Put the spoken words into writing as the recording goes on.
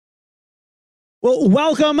Well,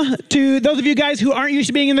 welcome to those of you guys who aren't used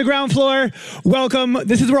to being in the ground floor. Welcome.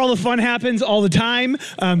 This is where all the fun happens all the time.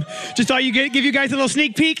 Just thought you give you guys a little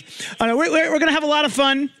sneak peek. We're going to have a lot of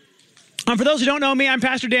fun. For those who don't know me, I'm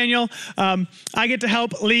Pastor Daniel. I get to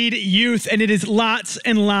help lead youth, and it is lots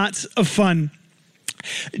and lots of fun.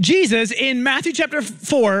 Jesus, in Matthew chapter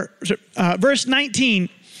 4, verse 19,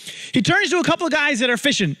 he turns to a couple of guys that are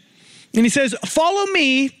fishing, and he says, "Follow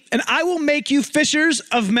me, and I will make you fishers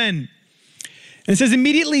of men." And it says,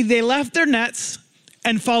 immediately they left their nets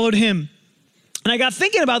and followed him. And I got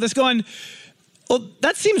thinking about this going, well,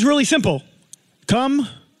 that seems really simple. Come,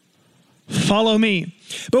 follow me.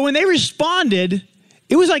 But when they responded,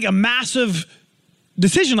 it was like a massive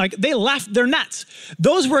decision. Like they left their nets.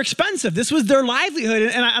 Those were expensive. This was their livelihood.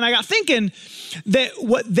 And I got thinking that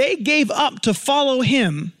what they gave up to follow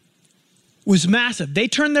him was massive. They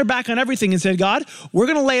turned their back on everything and said, God, we're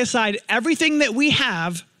going to lay aside everything that we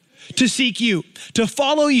have to seek you, to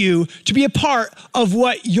follow you, to be a part of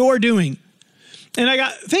what you're doing. And I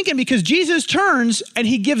got thinking because Jesus turns and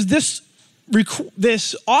he gives this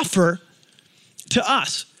offer to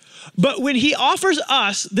us. But when he offers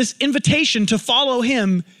us this invitation to follow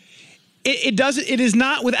him, it is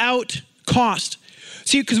not without cost.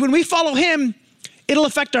 See, because when we follow him, it'll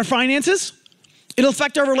affect our finances. It'll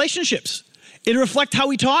affect our relationships. It'll reflect how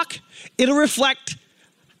we talk. It'll reflect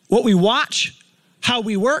what we watch, how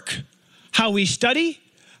we work, how we study,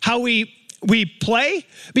 how we play.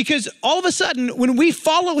 Because all of a sudden, when we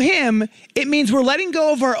follow him, it means we're letting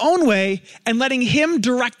go of our own way and letting him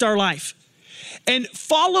direct our life. And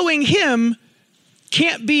following him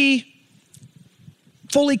can't be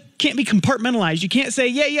compartmentalized. You can't say,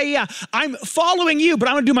 yeah, I'm following you, but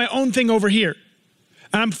I'm gonna do my own thing over here.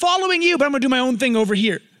 And I'm following you, but I'm gonna do my own thing over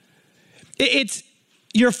here.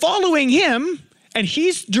 You're following him and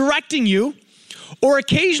he's directing you, or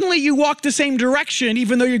occasionally you walk the same direction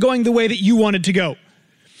even though you're going the way that you wanted to go.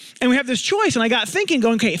 And we have this choice, and I got thinking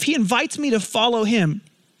going, okay, if he invites me to follow him,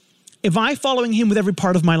 am I following him with every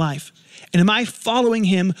part of my life? And am I following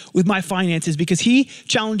him with my finances? Because he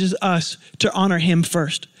challenges us to honor him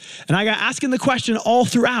first. And I got asking the question all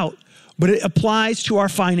throughout, but it applies to our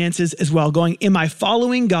finances as well, going, am I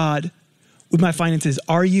following God with my finances?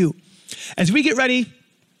 Are you? As we get ready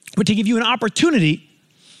to give you an opportunity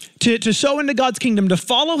to sow into God's kingdom, to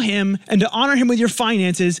follow him and to honor him with your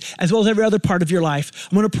finances, as well as every other part of your life,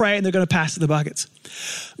 I'm going to pray and they're going to pass to the buckets.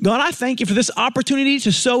 God, I thank you for this opportunity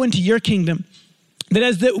to sow into your kingdom. That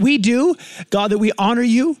as that we do, God, that we honor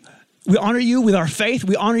you. We honor you with our faith.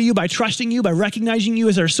 We honor you by trusting you, by recognizing you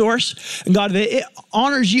as our source. And God, that it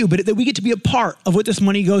honors you, but that we get to be a part of what this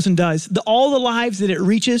money goes and does. All the lives that it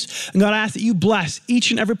reaches. And God, I ask that you bless each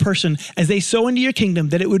and every person as they sow into your kingdom,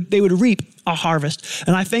 that they would reap a harvest.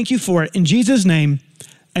 And I thank you for it. In Jesus' name,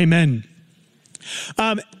 amen.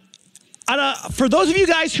 For those of you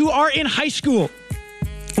guys who are in high school,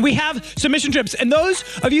 we have some mission trips. And those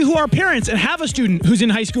of you who are parents and have a student who's in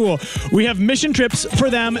high school, we have mission trips for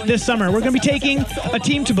them this summer. We're going to be taking a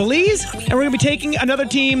team to Belize, and we're going to be taking another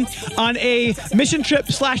team on a mission trip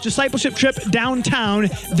 / discipleship trip downtown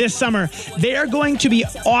this summer. They are going to be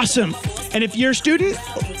awesome. And if you're a student,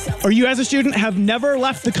 or you as a student have never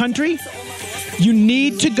left the country, you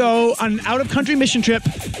need to go on an out-of-country mission trip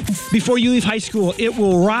before you leave high school. It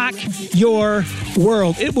will rock your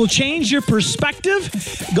world. It will change your perspective.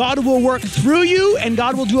 God will work through you, and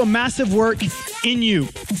God will do a massive work in you.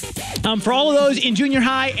 For all of those in junior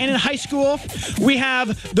high and in high school, we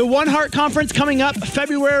have the One Heart Conference coming up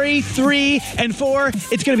February 3 and 4.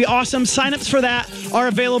 It's going to be awesome. Signups for that are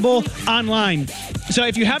available online. So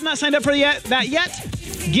if you have not signed up for that yet,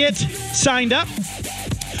 get signed up.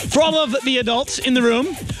 For all of the adults in the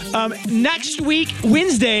room, next week,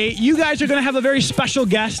 Wednesday, you guys are going to have a very special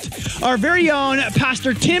guest. Our very own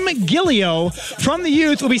Pastor Tim Gillio from the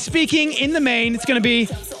youth will be speaking in the main. It's going to be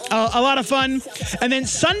a lot of fun. And then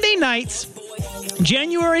Sunday nights,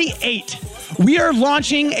 January 8th, we are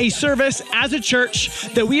launching a service as a church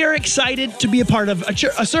that we are excited to be a part of.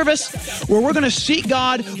 A service where we're going to seek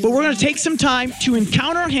God, but we're going to take some time to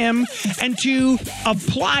encounter him and to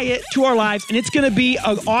apply it to our lives. And it's going to be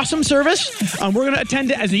an awesome service. We're going to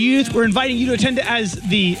attend it as a youth. We're inviting you to attend it as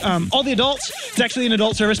all the adults. It's actually an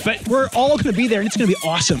adult service, but we're all going to be there, and it's going to be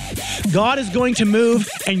awesome. God is going to move,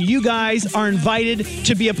 and you guys are invited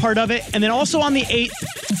to be a part of it. And then also on the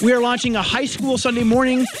 8th, we are launching a high school Sunday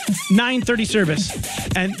morning 9:30 service.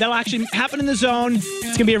 And that'll actually happen in the zone. It's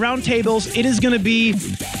going to be around tables. It is going to be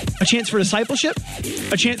a chance for discipleship,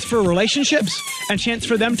 a chance for relationships, and a chance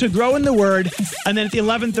for them to grow in the Word, and then at the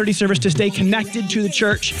 11:30 service to stay connected to the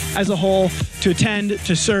church as a whole, to attend,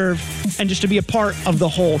 to serve, and just to be a part of the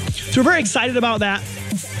whole. So we're very excited about that.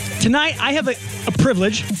 Tonight, I have a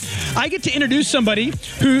privilege. I get to introduce somebody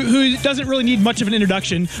who doesn't really need much of an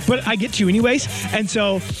introduction, but I get to anyways. And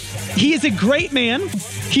so he is a great man.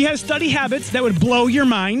 He has study habits that would blow your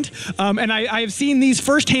mind. And I have seen these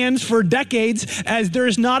firsthand for decades, as there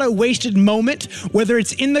is not a wasted moment, whether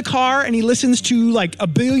it's in the car and he listens to like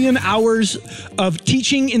 1 billion hours of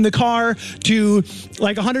teaching in the car, to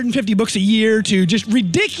like 150 books a year, to just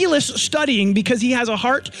ridiculous studying, because he has a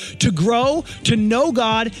heart to grow, to know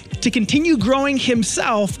God, to continue growing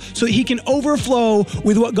himself so that he can overflow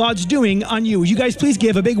with what God's doing on you. Would you guys please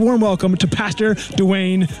give a big warm welcome to Pastor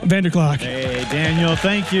Dwayne Vanderklok. Hey, Daniel,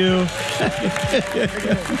 thank you.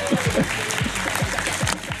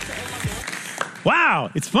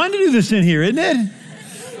 Wow, it's fun to do this in here, isn't it?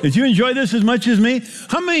 Did you enjoy this as much as me?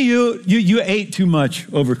 How many of you ate too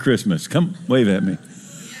much over Christmas? Come wave at me.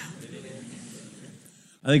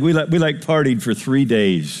 I think we partied for 3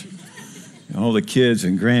 days. All the kids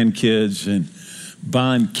and grandkids and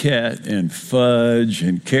banquet and fudge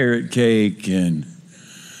and carrot cake and,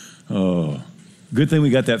 oh, good thing we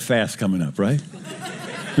got that fast coming up, right?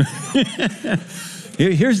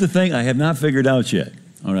 Here's the thing I have not figured out yet,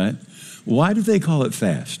 all right? Why do they call it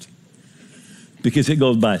fast? Because it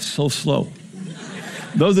goes by so slow.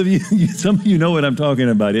 Those of you, some of you know what I'm talking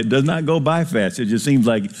about. It does not go by fast. It just seems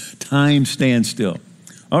like time stands still.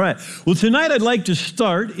 All right. Well, tonight I'd like to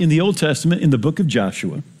start in the Old Testament in the book of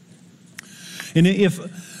Joshua. And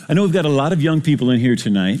I know we've got a lot of young people in here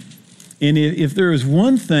tonight, and if there is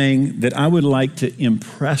one thing that I would like to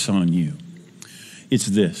impress on you, it's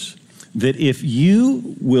this, that if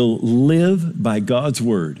you will live by God's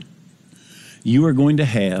word, you are going to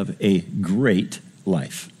have a great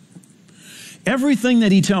life. Everything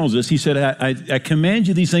that he tells us, he said, I command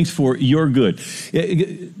you these things for your good.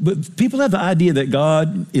 But people have the idea that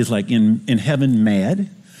God is like in heaven mad,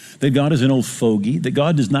 that God is an old fogey, that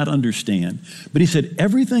God does not understand. But he said,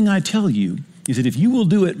 everything I tell you, he said, if you will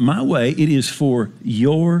do it my way, it is for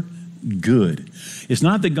your good. It's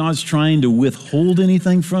not that God's trying to withhold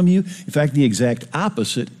anything from you. In fact, the exact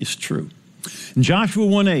opposite is true. In Joshua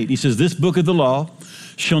 1:8, he says, this book of the law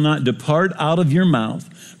shall not depart out of your mouth,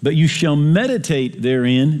 but you shall meditate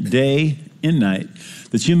therein day and night,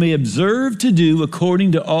 that you may observe to do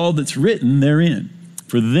according to all that's written therein.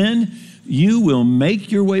 For then you will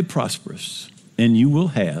make your way prosperous, and you will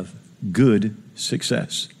have good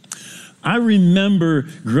success. I remember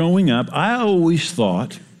growing up, I always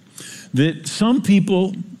thought that some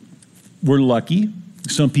people were lucky,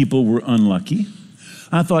 some people were unlucky.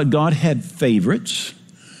 I thought God had favorites.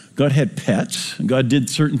 God had pets. God did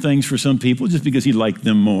certain things for some people just because he liked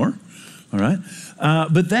them more, all right?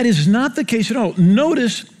 But that is not the case at all.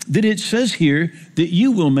 Notice that it says here that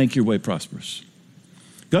you will make your way prosperous.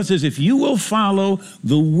 God says, if you will follow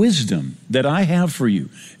the wisdom that I have for you,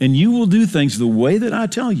 and you will do things the way that I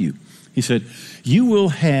tell you, he said, you will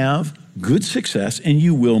have good success and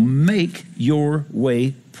you will make your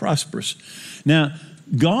way prosperous. Now,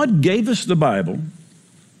 God gave us the Bible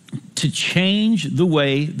to change the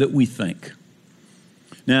way that we think.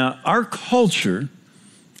 Now, our culture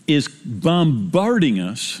is bombarding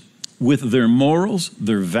us with their morals,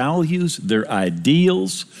 their values, their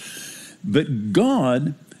ideals, but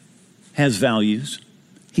God has values,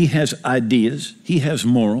 he has ideas, he has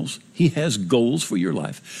morals, he has goals for your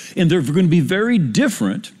life, and they're going to be very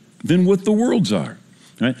different than what the world's are.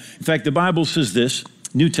 Right? In fact, the Bible says this,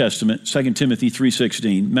 New Testament, 2 Timothy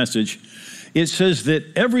 3:16, Message, it says that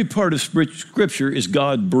every part of Scripture is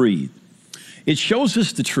God-breathed. It shows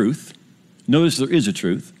us the truth. Notice there is a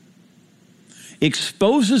truth.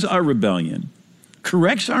 Exposes our rebellion,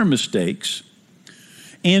 corrects our mistakes,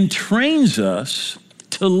 and trains us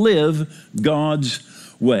to live God's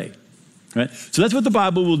way. Right? So that's what the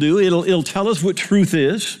Bible will do. It'll tell us what truth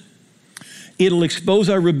is. It'll expose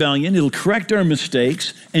our rebellion. It'll correct our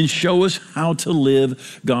mistakes and show us how to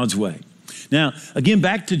live God's way. Now, again,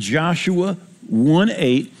 back to Joshua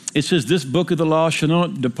 1:8, it says, this book of the law shall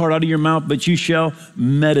not depart out of your mouth, but you shall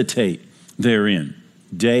meditate therein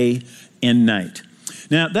day and night.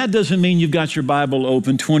 Now, that doesn't mean you've got your Bible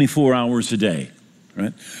open 24 hours a day,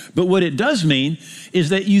 right? But what it does mean is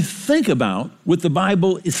that you think about what the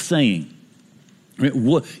Bible is saying. Right?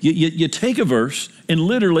 You take a verse and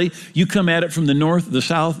literally you come at it from the north, the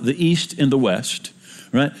south, the east, and the west.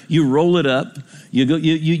 Right? You roll it up.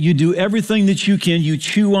 You do everything that you can. You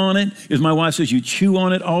chew on it. As my wife says, you chew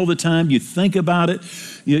on it all the time. You think about it.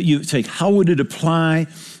 You say, how would it apply?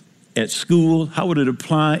 at school? How would it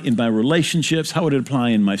apply in my relationships? How would it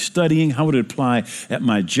apply in my studying? How would it apply at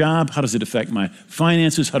my job? How does it affect my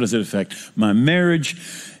finances? How does it affect my marriage?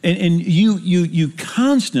 And you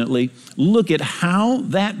constantly look at how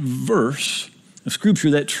that verse of Scripture,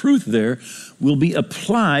 that truth there, will be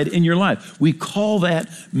applied in your life. We call that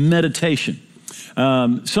meditation.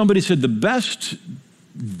 Somebody said the best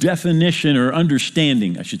definition or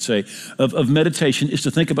understanding, I should say, of meditation is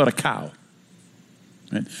to think about a cow.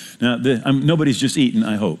 Right? Now, nobody's just eating,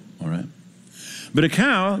 I hope, all right? But a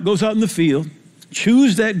cow goes out in the field,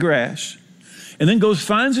 chews that grass, and then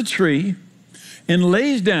finds a tree and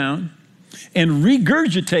lays down and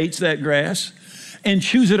regurgitates that grass and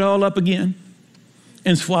chews it all up again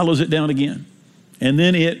and swallows it down again. And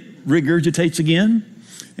then it regurgitates again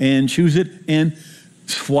and chews it and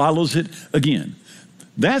swallows it again.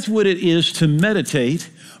 That's what it is to meditate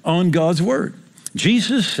on God's word.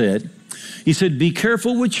 Jesus said, he said, be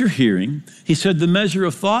careful what you're hearing. He said, the measure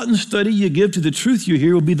of thought and study you give to the truth you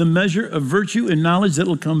hear will be the measure of virtue and knowledge that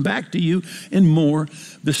will come back to you and more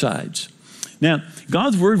besides. Now,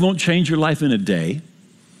 God's word won't change your life in a day,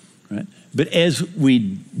 right? But as we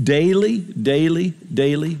daily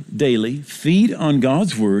feed on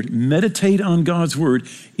God's word, meditate on God's word,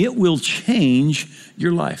 it will change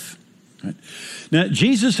your life. Right? Now,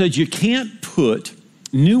 Jesus said you can't put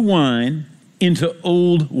new wine into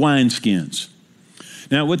old wineskins.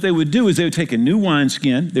 Now, what they would do is they would take a new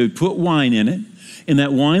wineskin, they would put wine in it, and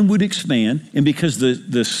that wine would expand, and because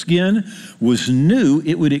the skin was new,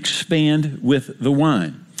 it would expand with the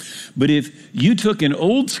wine. But if you took an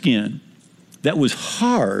old skin that was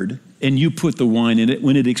hard and you put the wine in it,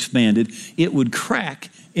 when it expanded, it would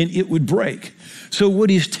crack and it would break. So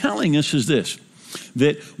what he's telling us is this,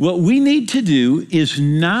 that what we need to do is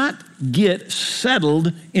not get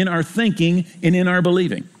settled in our thinking and in our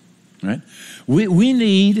believing, right? We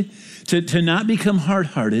need to not become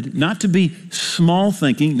hard-hearted, not to be small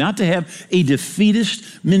thinking, not to have a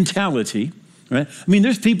defeatist mentality, right? I mean,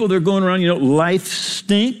 there's people that are going around, life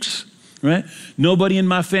stinks, right? Nobody in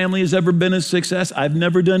my family has ever been a success. I've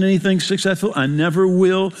never done anything successful. I never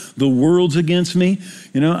will. The world's against me.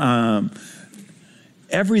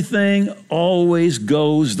 Everything always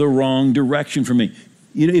goes the wrong direction for me.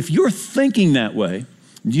 If you're thinking that way,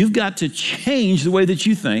 you've got to change the way that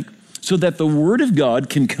you think so that the Word of God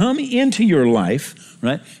can come into your life,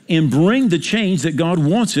 right, and bring the change that God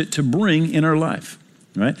wants it to bring in our life,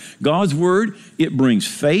 right? God's Word, it brings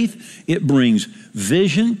faith, it brings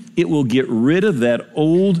vision, it will get rid of that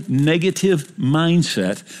old negative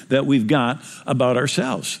mindset that we've got about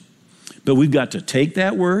ourselves. But we've got to take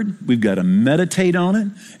that word, we've got to meditate on it,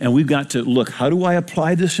 and we've got to look, how do I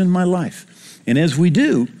apply this in my life? And as we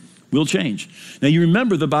do, we'll change. Now you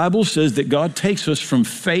remember the Bible says that God takes us from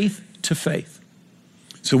faith to faith.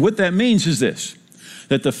 So what that means is this,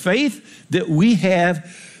 that the faith that we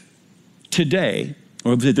have today,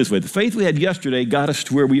 or put it this way, the faith we had yesterday got us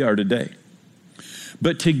to where we are today.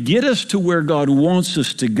 But to get us to where God wants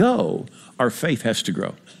us to go, our faith has to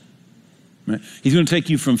grow. Right? He's going to take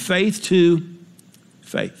you from faith to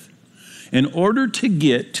faith. In order to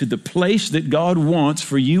get to the place that God wants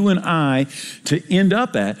for you and I to end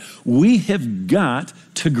up at, we have got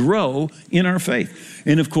to grow in our faith.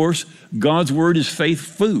 And of course, God's word is faith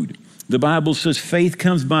food. The Bible says faith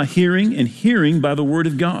comes by hearing, and hearing by the word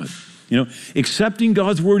of God. Accepting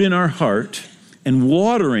God's word in our heart and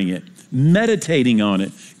watering it, meditating on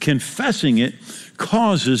it, confessing it,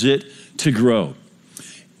 causes it to grow.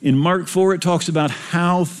 In Mark 4, it talks about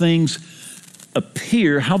how things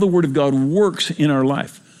appear, how the word of God works in our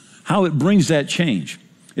life, how it brings that change.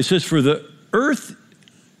 It says, for the earth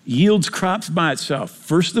yields crops by itself,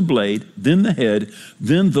 first the blade, then the head,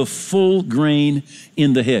 then the full grain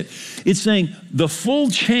in the head. It's saying the full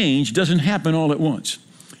change doesn't happen all at once.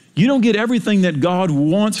 You don't get everything that God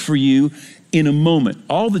wants for you in a moment.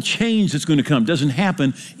 All the change that's going to come doesn't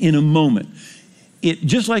happen in a moment. It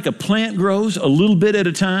just like a plant grows a little bit at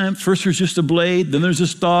a time. First there's just a blade, then there's a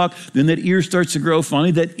stalk, then that ear starts to grow.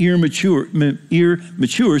 Finally, that ear matures.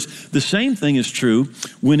 The same thing is true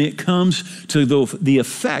when it comes to the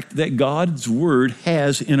effect that God's word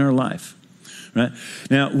has in our life. Right?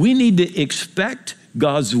 Now, we need to expect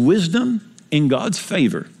God's wisdom and God's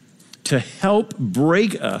favor to help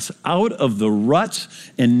break us out of the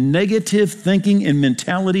ruts and negative thinking and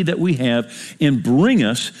mentality that we have and bring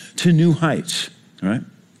us to new heights. Right?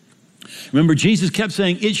 Remember, Jesus kept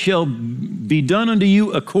saying, it shall be done unto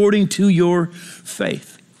you according to your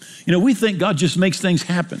faith. We think God just makes things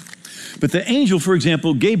happen. But the angel, for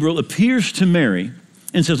example, Gabriel, appears to Mary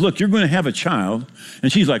and says, look, you're going to have a child.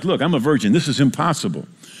 And she's like, look, I'm a virgin. This is impossible.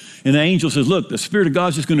 And the angel says, look, the Spirit of God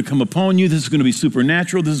is just going to come upon you. This is going to be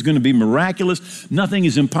supernatural. This is going to be miraculous. Nothing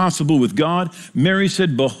is impossible with God. Mary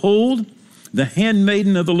said, behold, the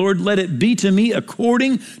handmaiden of the Lord, let it be to me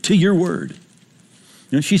according to your word.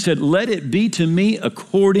 And she said, let it be to me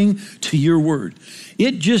according to your word.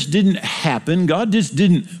 It just didn't happen. God just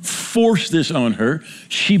didn't force this on her.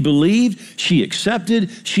 She believed, she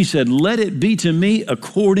accepted. She said, let it be to me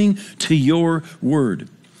according to your word.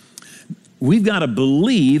 We've got to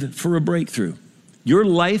believe for a breakthrough. Your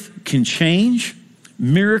life can change.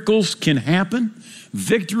 Miracles can happen.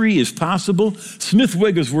 Victory is possible. Smith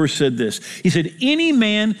Wigglesworth said this. He said, any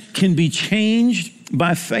man can be changed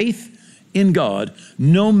by faith in God,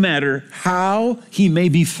 no matter how he may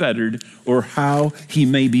be fettered or how he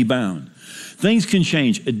may be bound. Things can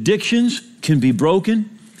change. Addictions can be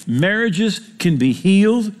broken. Marriages can be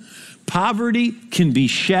healed. Poverty can be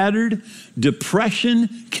shattered.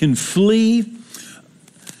 Depression can flee.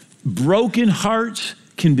 Broken hearts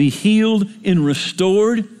can be healed and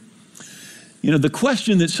restored. You know, the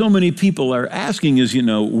question that so many people are asking is,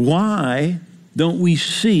 why don't we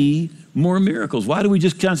see more miracles? Why do we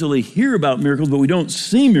just constantly hear about miracles, but we don't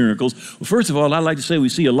see miracles? Well, first of all, I'd like to say we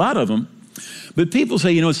see a lot of them. But people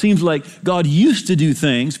say, it seems like God used to do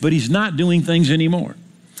things, but he's not doing things anymore.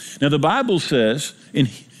 Now, the Bible says in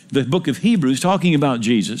the book of Hebrews, talking about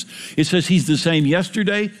Jesus, it says he's the same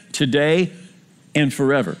yesterday, today, and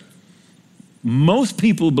forever. Most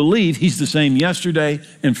people believe he's the same yesterday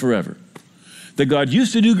and forever. That God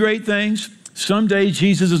used to do great things. Someday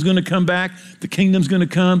Jesus is going to come back, the kingdom's going to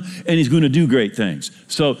come, and he's going to do great things.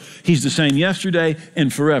 So he's the same yesterday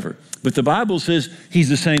and forever. But the Bible says he's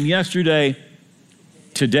the same yesterday,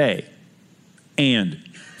 today, and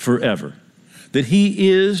forever. That he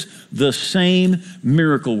is the same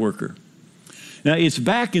miracle worker. Now, it's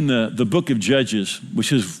back in the book of Judges,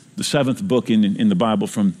 which is the 7th book in the Bible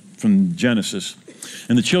from Genesis.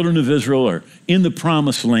 And the children of Israel are in the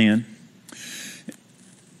promised land.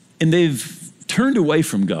 And they've turned away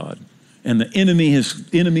from God. And the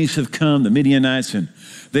enemies have come, the Midianites, and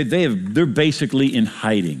they're basically in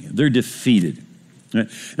hiding. They're defeated. Right?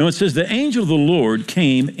 Now it says, the angel of the Lord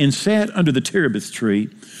came and sat under the terebinth tree,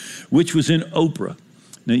 which was in Oprah.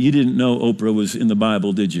 Now, you didn't know Oprah was in the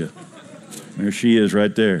Bible, did you? There she is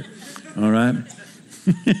right there. All right.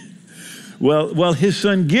 Well, his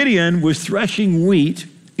son Gideon was threshing wheat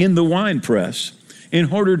in the winepress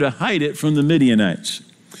in order to hide it from the Midianites.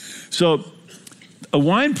 So a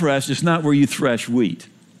winepress is not where you thresh wheat,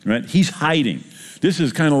 right? He's hiding. This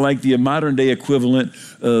is kind of like the modern day equivalent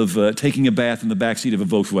of taking a bath in the backseat of a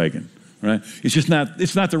Volkswagen, right? It's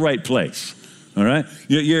not the right place, all right?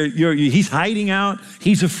 He's hiding out.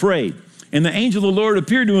 He's afraid. And the angel of the Lord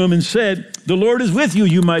appeared to him and said, the Lord is with you,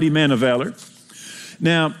 you mighty man of valor.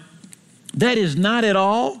 Now, that is not at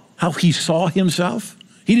all how he saw himself.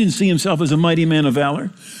 He didn't see himself as a mighty man of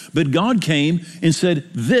valor. But God came and said,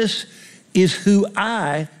 this is who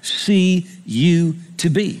I see you to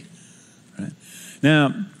be. Right?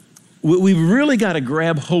 Now, we've really got to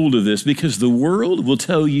grab hold of this because the world will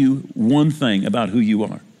tell you one thing about who you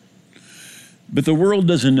are. But the world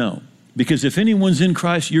doesn't know. Because if anyone's in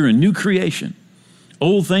Christ, you're a new creation.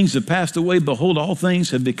 Old things have passed away. Behold, all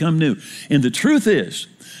things have become new. And the truth is,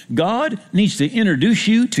 God needs to introduce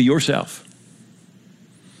you to yourself.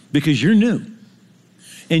 Because you're new.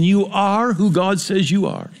 And you are who God says you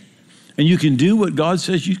are. And you can do what God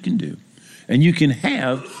says you can do. And you can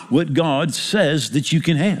have what God says that you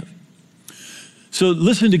can have. So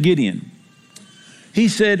listen to Gideon. He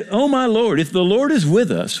said, oh my Lord, if the Lord is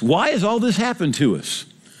with us, why has all this happened to us?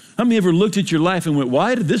 How many ever looked at your life and went,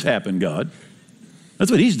 why did this happen, God?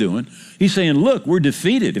 That's what he's doing. He's saying, look, we're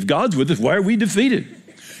defeated. If God's with us, why are we defeated?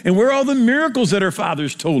 And where are all the miracles that our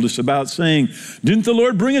fathers told us about, saying, didn't the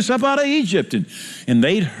Lord bring us up out of Egypt? And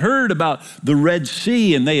they'd heard about the Red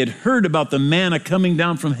Sea, and they had heard about the manna coming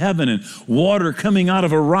down from heaven and water coming out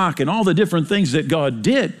of a rock and all the different things that God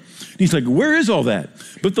did. And he's like, where is all that?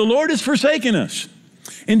 But the Lord has forsaken us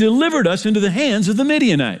and delivered us into the hands of the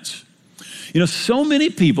Midianites. So many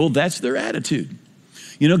people, that's their attitude.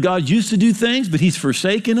 God used to do things, but he's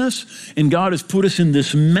forsaken us, and God has put us in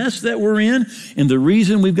this mess that we're in, and the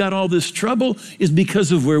reason we've got all this trouble is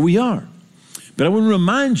because of where we are. But I want to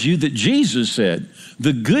remind you that Jesus said,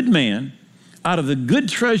 the good man out of the good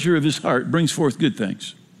treasure of his heart brings forth good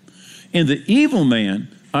things, and the evil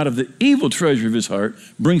man out of the evil treasure of his heart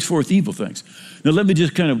brings forth evil things. Now let me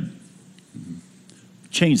just kind of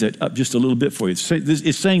change that up just a little bit for you.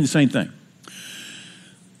 It's saying the same thing.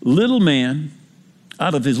 Little man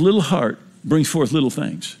out of his little heart brings forth little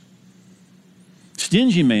things.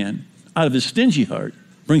 Stingy man out of his stingy heart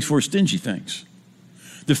brings forth stingy things.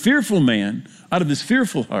 The fearful man, out of his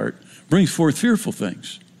fearful heart, brings forth fearful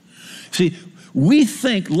things. See, we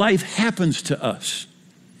think life happens to us.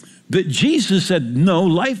 But Jesus said, no,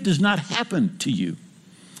 life does not happen to you.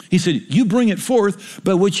 He said, you bring it forth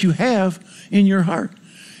by what you have in your heart.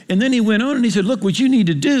 And then he went on and he said, look, what you need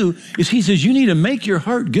to do is, he says, you need to make your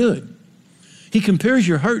heart good. He compares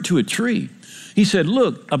your heart to a tree. He said,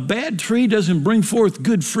 look, a bad tree doesn't bring forth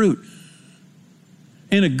good fruit.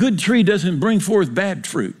 And a good tree doesn't bring forth bad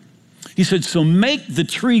fruit. He said, so make the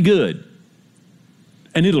tree good,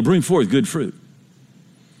 and it'll bring forth good fruit.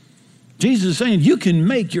 Jesus is saying you can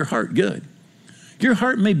make your heart good. Your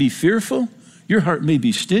heart may be fearful. Your heart may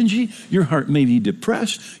be stingy. Your heart may be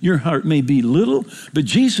depressed. Your heart may be little. But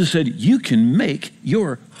Jesus said you can make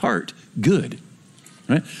your heart good.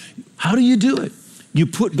 Right? How do you do it? You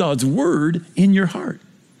put God's word in your heart.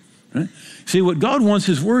 Right? See, what God wants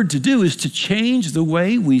his word to do is to change the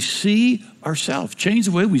way we see ourselves, change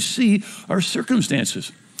the way we see our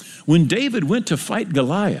circumstances. When David went to fight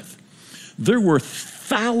Goliath, there were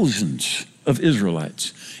thousands of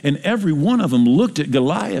Israelites, and every one of them looked at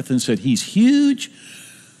Goliath and said, he's huge,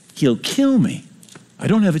 he'll kill me. I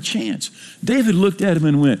don't have a chance. David looked at him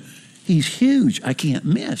and went, he's huge, I can't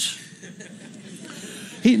miss.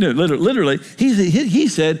 Literally, he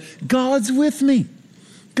said, God's with me.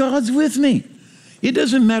 God's with me. It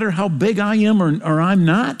doesn't matter how big I am or I'm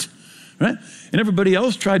not, right? And everybody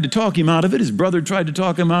else tried to talk him out of it. His brother tried to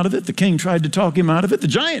talk him out of it. The king tried to talk him out of it. The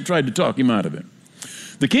giant tried to talk him out of it.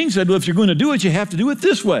 The king said, well, if you're going to do it, you have to do it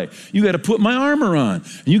this way. You got to put my armor on.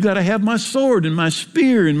 And you got to have my sword and my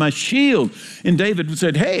spear and my shield. And David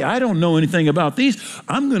said, hey, I don't know anything about these.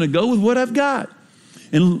 I'm going to go with what I've got.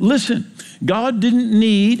 And listen, God didn't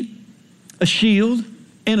need a shield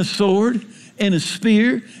and a sword and a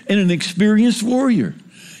spear and an experienced warrior.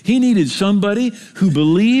 He needed somebody who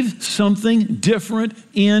believed something different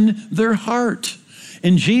in their heart.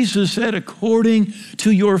 And Jesus said, according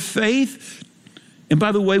to your faith. And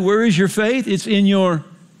by the way, where is your faith? It's in your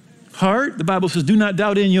heart. The Bible says, do not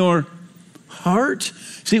doubt in your heart.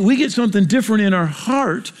 See, we get something different in our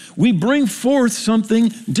heart. We bring forth something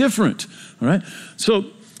different. All right. So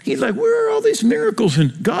he's like, where are all these miracles?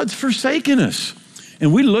 And God's forsaken us.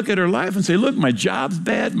 And we look at our life and say, look, my job's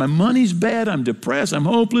bad. My money's bad. I'm depressed. I'm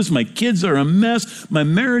hopeless. My kids are a mess. My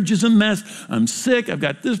marriage is a mess. I'm sick. I've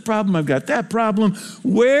got this problem. I've got that problem.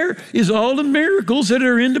 Where is all the miracles that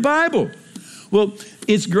are in the Bible? Well,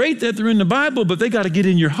 it's great that they're in the Bible, but they got to get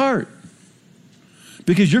in your heart,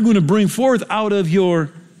 because you're going to bring forth out of your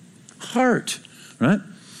heart, right?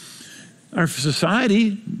 Our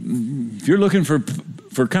society, if you're looking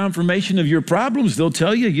for confirmation of your problems, they'll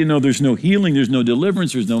tell you, there's no healing, there's no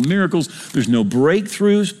deliverance, there's no miracles, there's no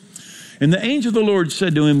breakthroughs. And the angel of the Lord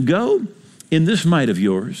said to him, go in this might of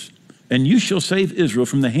yours, and you shall save Israel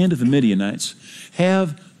from the hand of the Midianites.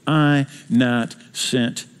 Have I not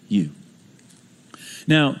sent you?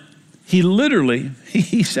 Now,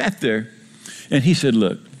 he sat there and he said,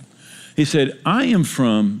 look, he said, I am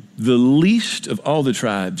from the least of all the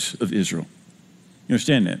tribes of Israel. You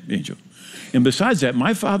understand that, angel? And besides that,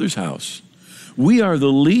 my father's house, we are the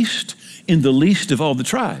least in the least of all the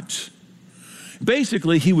tribes.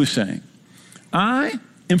 Basically, he was saying, I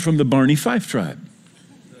am from the Barney Fife tribe,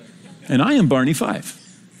 and I am Barney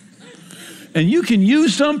Fife. And you can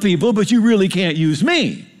use some people, but you really can't use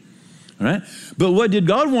me. All right? But what did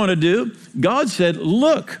God want to do? God said,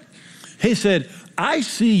 look, he said, I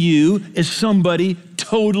see you as somebody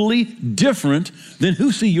totally different than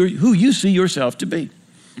who you see yourself to be.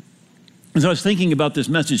 As I was thinking about this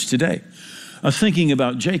message today, I was thinking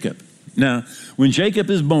about Jacob. Now, when Jacob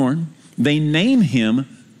is born, they name him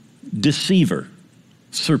deceiver,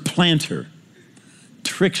 supplanter,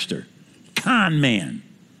 trickster, con man.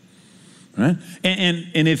 Right?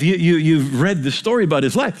 And if you've read the story about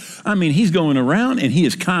his life, I mean, he's going around and he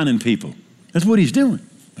is conning people. That's what he's doing.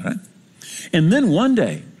 Right? And then one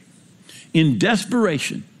day, in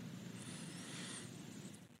desperation,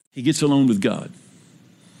 he gets alone with God.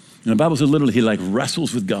 And the Bible says literally he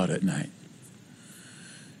wrestles with God at night.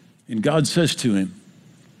 And God says to him,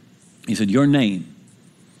 he said, your name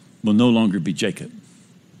will no longer be Jacob.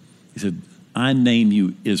 He said, I name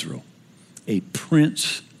you Israel, a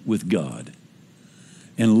prince with God.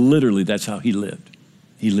 And literally that's how he lived.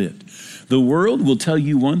 He lived. The world will tell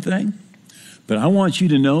you one thing, but I want you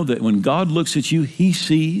to know that when God looks at you, he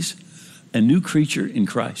sees a new creature in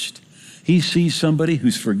Christ. He sees somebody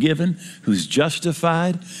who's forgiven, who's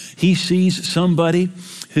justified. He sees somebody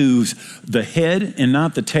who's the head and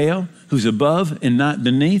not the tail, who's above and not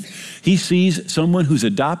beneath. He sees someone who's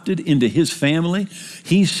adopted into his family.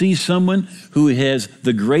 He sees someone who has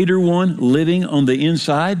the greater one living on the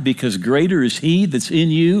inside, because greater is he that's in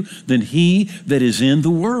you than he that is in the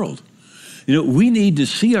world. You know, we need to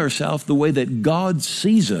see ourselves the way that God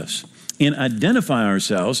sees us and identify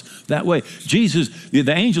ourselves that way. Jesus,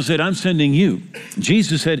 the angel said, I'm sending you.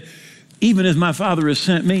 Jesus said, even as my Father has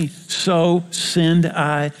sent me, so send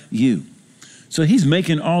I you. So he's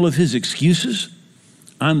making all of his excuses.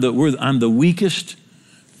 I'm the weakest,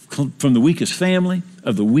 from the weakest family,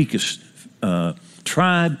 of the weakest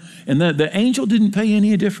tribe. And the angel didn't pay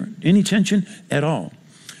any attention at all.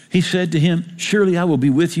 He said to him, surely I will be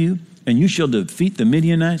with you, and you shall defeat the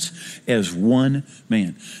Midianites as one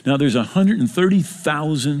man. Now there's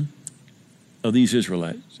 130,000 of these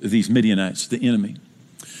Israelites, of these Midianites, the enemy.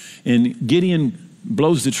 And Gideon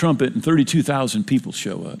blows the trumpet and 32,000 people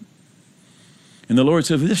show up. And the Lord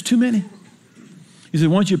said, well, that's too many. He said,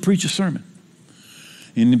 why don't you preach a sermon?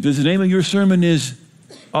 And the name of your sermon is,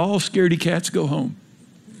 all scaredy cats go home.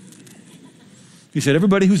 He said,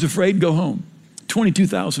 everybody who's afraid, go home.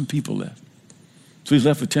 22,000 people left. So he's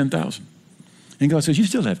left with 10,000. And God says, you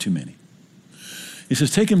still have too many. He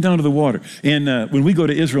says, take them down to the water. And when we go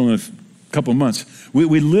to Israel in a couple of months,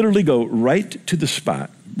 we literally go right to the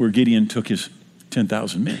spot where Gideon took his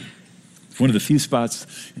 10,000 men. It's one of the few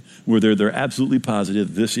spots where they're absolutely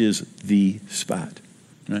positive this is the spot.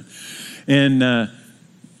 Right? And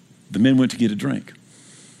the men went to get a drink.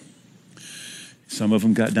 Some of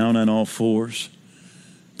them got down on all fours,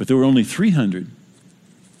 but there were only 300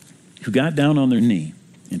 who got down on their knee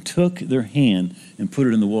and took their hand and put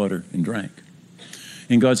it in the water and drank.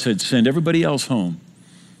 And God said, send everybody else home.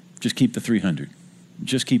 Just keep the 300.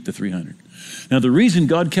 Just keep the 300. Now, the reason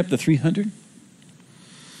God kept the 300,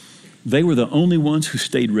 they were the only ones who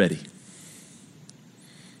stayed ready.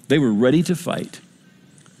 They were ready to fight.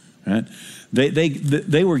 Right?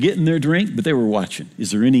 They were getting their drink, but they were watching. Is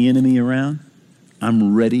there any enemy around?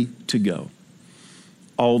 I'm ready to go.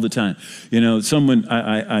 All the time. You know,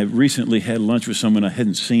 I recently had lunch with someone I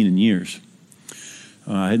hadn't seen in years.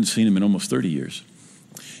 I hadn't seen him in almost 30 years.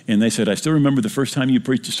 And they said, I still remember the first time you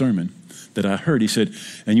preached a sermon that I heard. He said,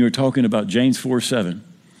 and you were talking about James 4:7,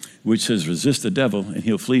 which says, resist the devil and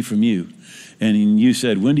he'll flee from you. And you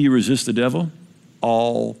said, when do you resist the devil?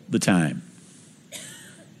 All the time.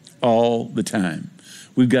 All the time.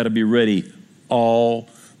 We've got to be ready all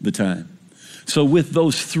the time. So with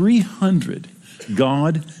those 300,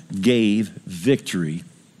 God gave victory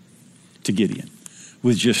to Gideon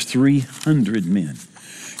with just 300 men.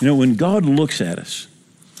 You know, when God looks at us,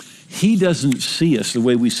 he doesn't see us the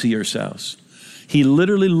way we see ourselves. He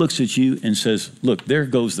literally looks at you and says, look, there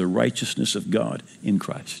goes the righteousness of God in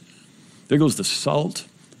Christ. There goes the salt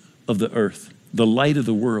of the earth, the light of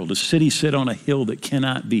the world, a city set on a hill that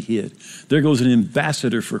cannot be hid. There goes an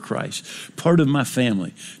ambassador for Christ, part of my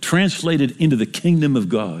family, translated into the kingdom of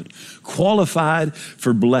God, qualified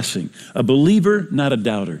for blessing, a believer, not a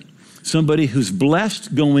doubter, somebody who's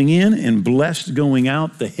blessed going in and blessed going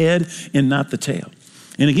out, the head and not the tail.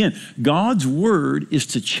 And again, God's word is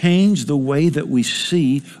to change the way that we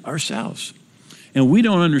see ourselves. And we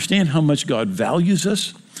don't understand how much God values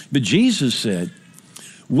us, but Jesus said,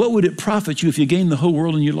 what would it profit you if you gained the whole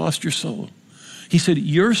world and you lost your soul? He said,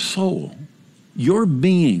 your soul, your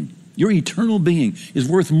being, your eternal being is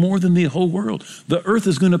worth more than the whole world. The earth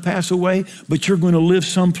is going to pass away, but you're going to live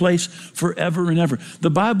someplace forever and ever.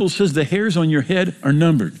 The Bible says the hairs on your head are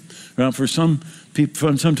numbered. Well, for some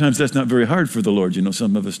people, sometimes that's not very hard for the Lord. You know,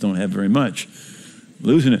 some of us don't have very much.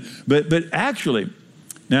 Losing it. But actually,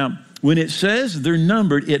 now, when it says they're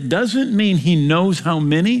numbered, it doesn't mean he knows how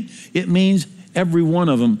many. It means every one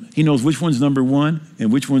of them, he knows which one's number 1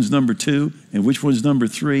 and which one's number 2 and which one's number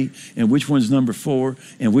 3 and which one's number 4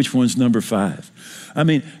 and which one's number 5. I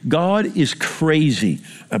mean, God is crazy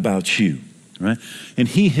about you, right? And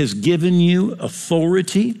he has given you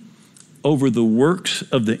authority over the works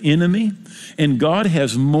of the enemy. And God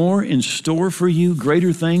has more in store for you,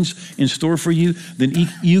 greater things in store for you than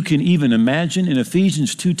you can even imagine. In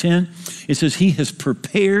Ephesians 2:10, it says he has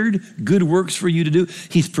prepared good works for you to do.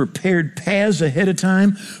 He's prepared paths ahead of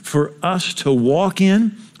time for us to walk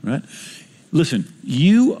in, right? Listen,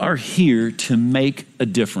 you are here to make a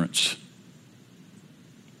difference.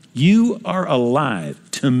 You are alive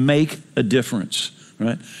to make a difference.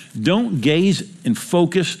 Right? Don't gaze and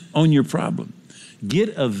focus on your problem. Get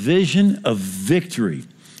a vision of victory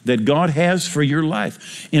that God has for your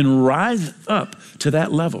life and rise up to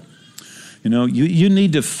that level. You know, you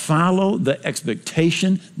need to follow the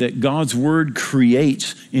expectation that God's word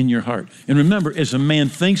creates in your heart. And remember, as a man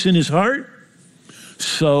thinks in his heart,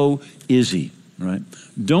 so is he, right?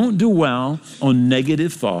 Don't dwell on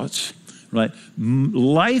negative thoughts, right?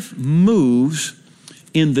 Life moves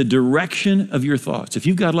in the direction of your thoughts. If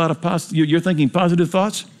you've got a lot of you're thinking positive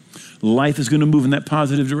thoughts, life is going to move in that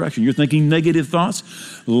positive direction. You're thinking negative thoughts,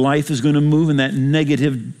 life is going to move in that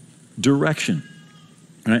negative direction.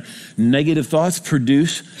 Right? Negative thoughts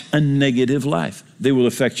produce a negative life. They will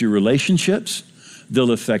affect your relationships.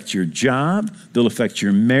 They'll affect your job. They'll affect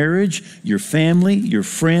your marriage, your family, your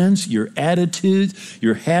friends, your attitudes,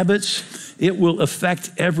 your habits. It will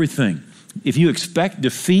affect everything. If you expect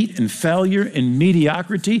defeat and failure and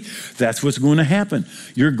mediocrity, that's what's going to happen.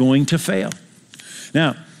 You're going to fail.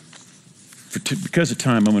 Now, because of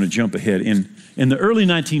time, I'm going to jump ahead. In the early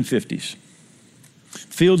 1950s,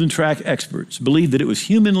 field and track experts believed that it was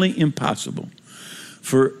humanly impossible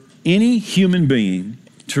for any human being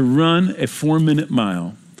to run a 4-minute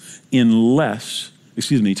mile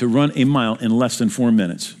to run a mile in less than 4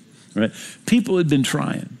 minutes, right? People had been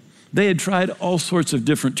trying. They had tried all sorts of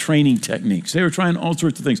different training techniques. They were trying all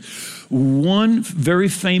sorts of things. One very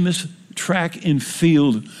famous track and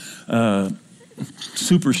field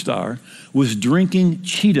superstar was drinking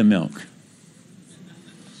cheetah milk.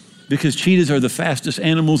 Because cheetahs are the fastest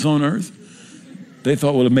animals on earth. They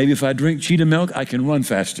thought, well, maybe if I drink cheetah milk, I can run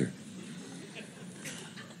faster.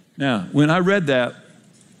 Now, when I read that,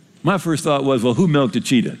 my first thought was, well, who milked a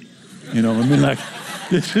cheetah? You know, I mean, like,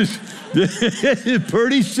 this is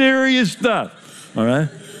pretty serious stuff, all right?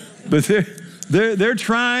 But they're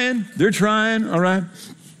trying, all right?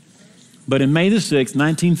 But in May the 6th,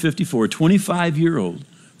 1954, 25-year-old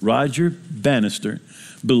Roger Bannister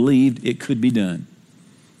believed it could be done.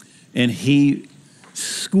 And he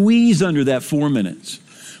squeezed under that 4 minutes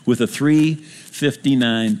with a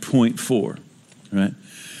 3:59.4, right?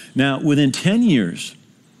 Now, within 10 years,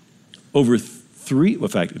 over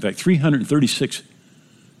 336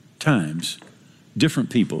 times, different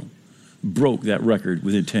people broke that record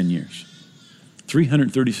within 10 years.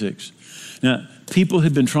 336. Now, people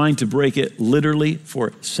had been trying to break it literally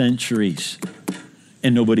for centuries,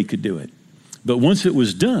 and nobody could do it. But once it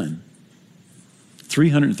was done,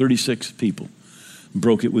 336 people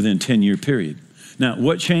broke it within a 10-year period. Now,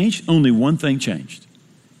 what changed? Only one thing changed.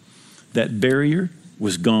 That barrier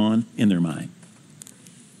was gone in their mind.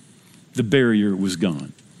 The barrier was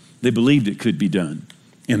gone. They believed it could be done,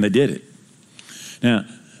 and they did it. Now,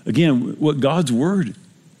 again, what God's word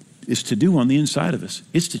is to do on the inside of us,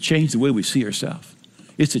 it's to change the way we see ourselves.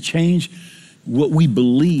 It's to change what we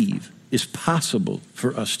believe is possible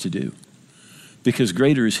for us to do. Because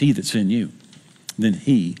greater is he that's in you than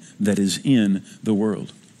he that is in the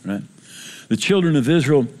world, right? The children of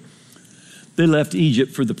Israel, they left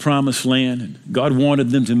Egypt for the promised land, and God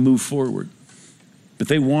wanted them to move forward. But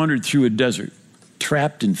they wandered through a desert,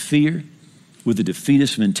 trapped in fear, with a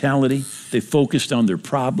defeatist mentality. They focused on their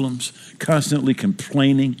problems, constantly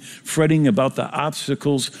complaining, fretting about the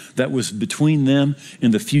obstacles that was between them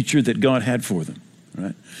and the future that God had for them,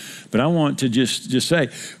 right? But I want to just say,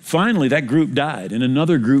 finally that group died and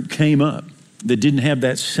another group came up that didn't have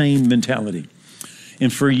that same mentality.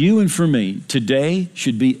 And for you and for me, today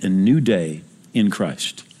should be a new day in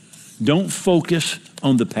Christ. Don't focus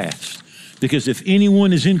on the past, because if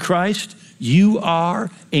anyone is in Christ, you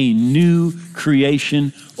are a new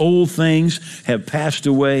creation. Old things have passed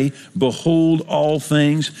away. Behold, all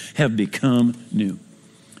things have become new.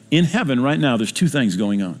 In heaven right now, there's two things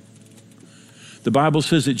going on. The Bible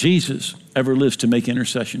says that Jesus ever lives to make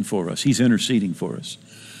intercession for us. He's interceding for us.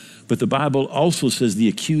 But the Bible also says the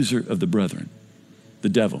accuser of the brethren, the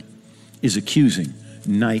devil, is accusing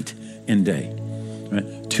night and day.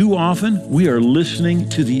 Right? Too often, we are listening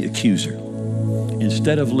to the accuser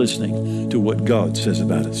instead of listening to what God says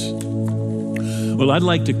about us. Well, I'd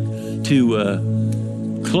like to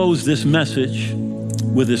close this message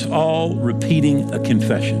with us all repeating a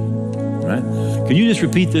confession, right? Can you just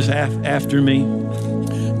repeat this after me?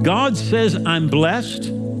 God says I'm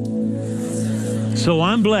blessed, so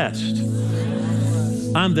I'm blessed.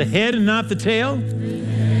 I'm the head and not the tail.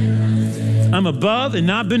 I'm above and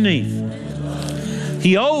not beneath.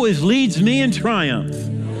 He always leads me in triumph.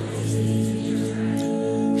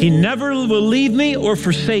 He never will leave me or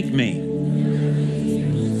forsake me.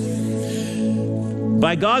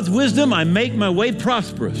 By God's wisdom, I make my way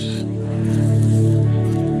prosperous.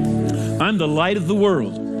 I'm the light of the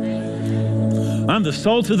world. I'm the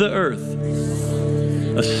salt of the earth.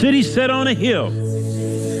 A city set on a hill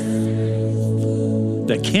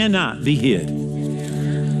that cannot be hid.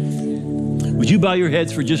 Would you bow your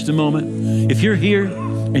heads for just a moment? If you're here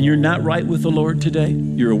and you're not right with the Lord today,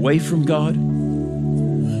 you're away from God,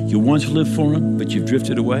 you once lived for him, but you've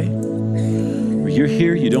drifted away, or you're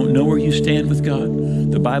here, you don't know where you stand with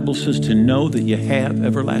God, the Bible says to know that you have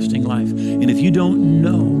everlasting life. And if you don't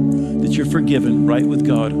know that you're forgiven right with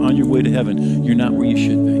God on your way to heaven, you're not where you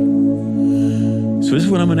should be. So this is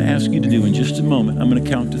what I'm going to ask you to do in just a moment. I'm going to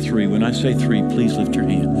count to 3. When I say 3, please lift your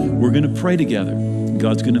hand. We're going to pray together.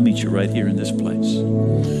 God's going to meet you right here in this place.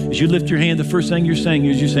 As you lift your hand, the first thing you're saying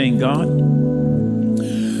is you're saying, God,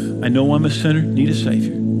 I know I'm a sinner, need a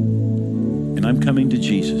Savior, and I'm coming to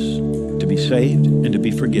Jesus to be saved and to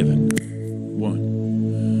be forgiven.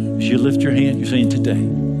 1. As you lift your hand, you're saying, today,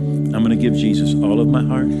 I'm going to give Jesus all of my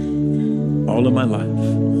heart, all of my life,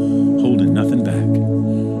 holding nothing back.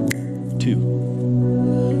 2.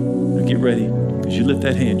 Now get ready. As you lift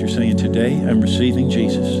that hand, you're saying, today, I'm receiving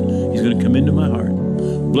Jesus. He's going to come into my heart,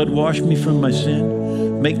 blood wash me from my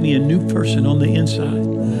sin, make me a new person on the inside,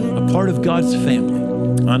 a part of God's family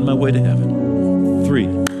on my way to heaven. 3.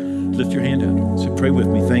 Lift your hand up. So pray with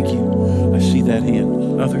me. Thank you. I see that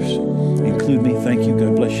hand. Others, include me. Thank you.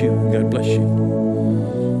 God bless you. God bless you.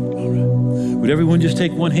 All right. Would everyone just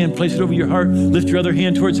take one hand, place it over your heart, lift your other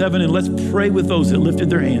hand towards heaven, and let's pray with those that lifted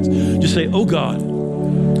their hands. Just say, oh God,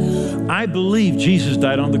 I believe Jesus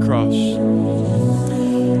died on the cross.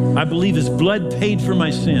 I believe his blood paid for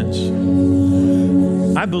my sins.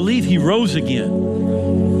 I believe he rose again.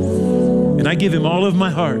 And I give him all of my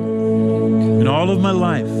heart and all of my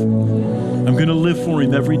life. I'm going to live for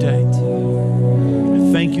him every day.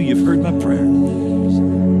 And thank you, you've heard my prayer.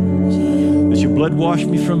 That your blood washed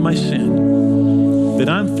me from my sin. That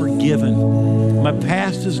I'm forgiven. My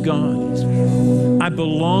past is gone. I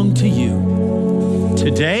belong to you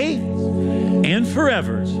today and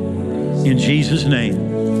forever. In Jesus' name,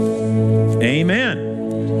 amen.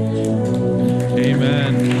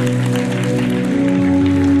 Amen.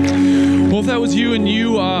 Well, if that was you and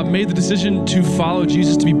you made the decision to follow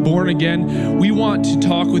Jesus, to be born again, we want to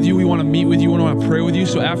talk with you. We want to meet with you. We want to pray with you.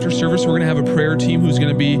 So after service, we're going to have a prayer team who's going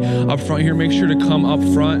to be up front here. Make sure to come up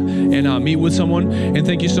front and meet with someone. And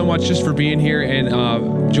thank you so much just for being here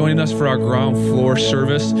and joining us for our ground floor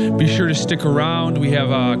service. Be sure to stick around. We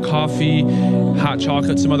have coffee, hot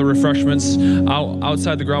chocolate, some other refreshments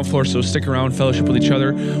outside the ground floor. So stick around, fellowship with each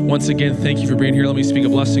other. Once again, thank you for being here. Let me speak a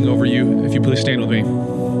blessing over you. If you please stand with me.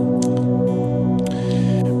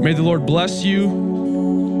 May the Lord bless you,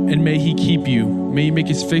 and may he keep you. May he make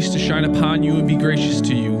his face to shine upon you and be gracious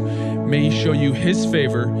to you. May he show you his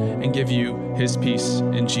favor and give you his peace.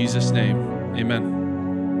 In Jesus' name, amen.